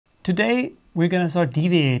Today, we're going to start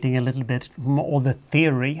deviating a little bit from all the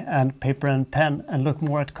theory and paper and pen and look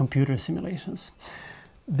more at computer simulations.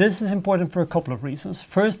 This is important for a couple of reasons.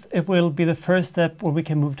 First, it will be the first step where we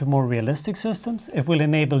can move to more realistic systems. It will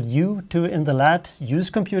enable you to, in the labs,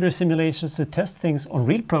 use computer simulations to test things on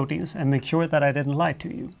real proteins and make sure that I didn't lie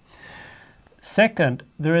to you. Second,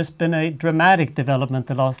 there has been a dramatic development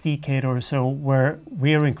the last decade or so where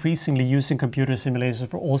we are increasingly using computer simulations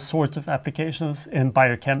for all sorts of applications in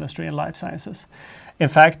biochemistry and life sciences. In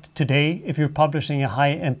fact, today, if you're publishing a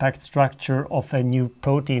high-impact structure of a new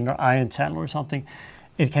protein or ion channel or something,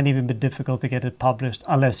 it can even be difficult to get it published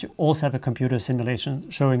unless you also have a computer simulation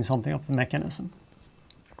showing something of the mechanism.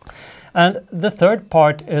 And the third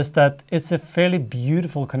part is that it's a fairly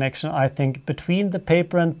beautiful connection, I think, between the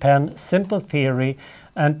paper and pen, simple theory,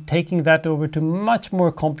 and taking that over to much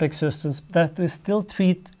more complex systems that we still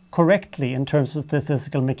treat correctly in terms of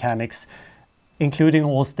statistical mechanics, including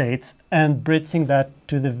all states, and bridging that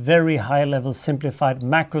to the very high-level simplified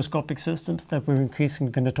macroscopic systems that we're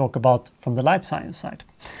increasingly going to talk about from the life science side.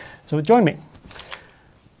 So join me.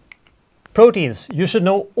 Proteins. You should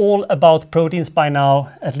know all about proteins by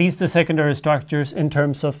now, at least the secondary structures in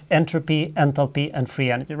terms of entropy, enthalpy, and free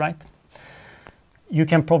energy, right? You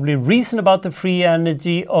can probably reason about the free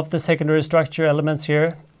energy of the secondary structure elements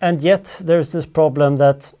here, and yet there's this problem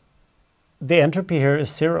that the entropy here is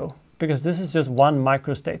zero, because this is just one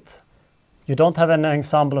microstate. You don't have an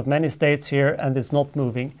ensemble of many states here, and it's not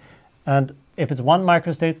moving. And if it's one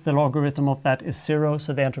microstate, the logarithm of that is zero,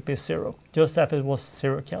 so the entropy is zero, just as if it was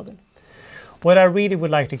 0 Kelvin. What I really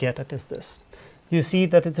would like to get at is this. You see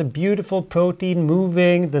that it's a beautiful protein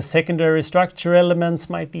moving, the secondary structure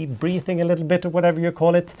elements might be breathing a little bit or whatever you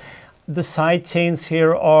call it. The side chains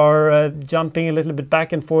here are jumping a little bit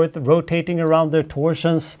back and forth, rotating around their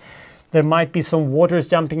torsions. There might be some waters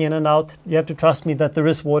jumping in and out. You have to trust me that there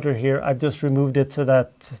is water here. I've just removed it so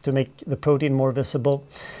that to make the protein more visible.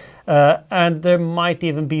 And there might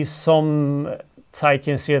even be some side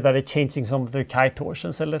chains here that are changing some of their chi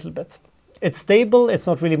torsions a little bit. It's stable, it's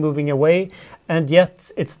not really moving away, and yet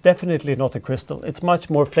it's definitely not a crystal. It's much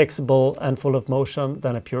more flexible and full of motion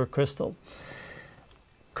than a pure crystal.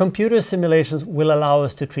 Computer simulations will allow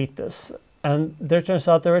us to treat this. And there turns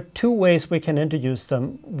out there are two ways we can introduce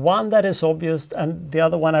them. One that is obvious, and the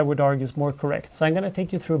other one I would argue is more correct. So I'm going to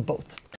take you through both.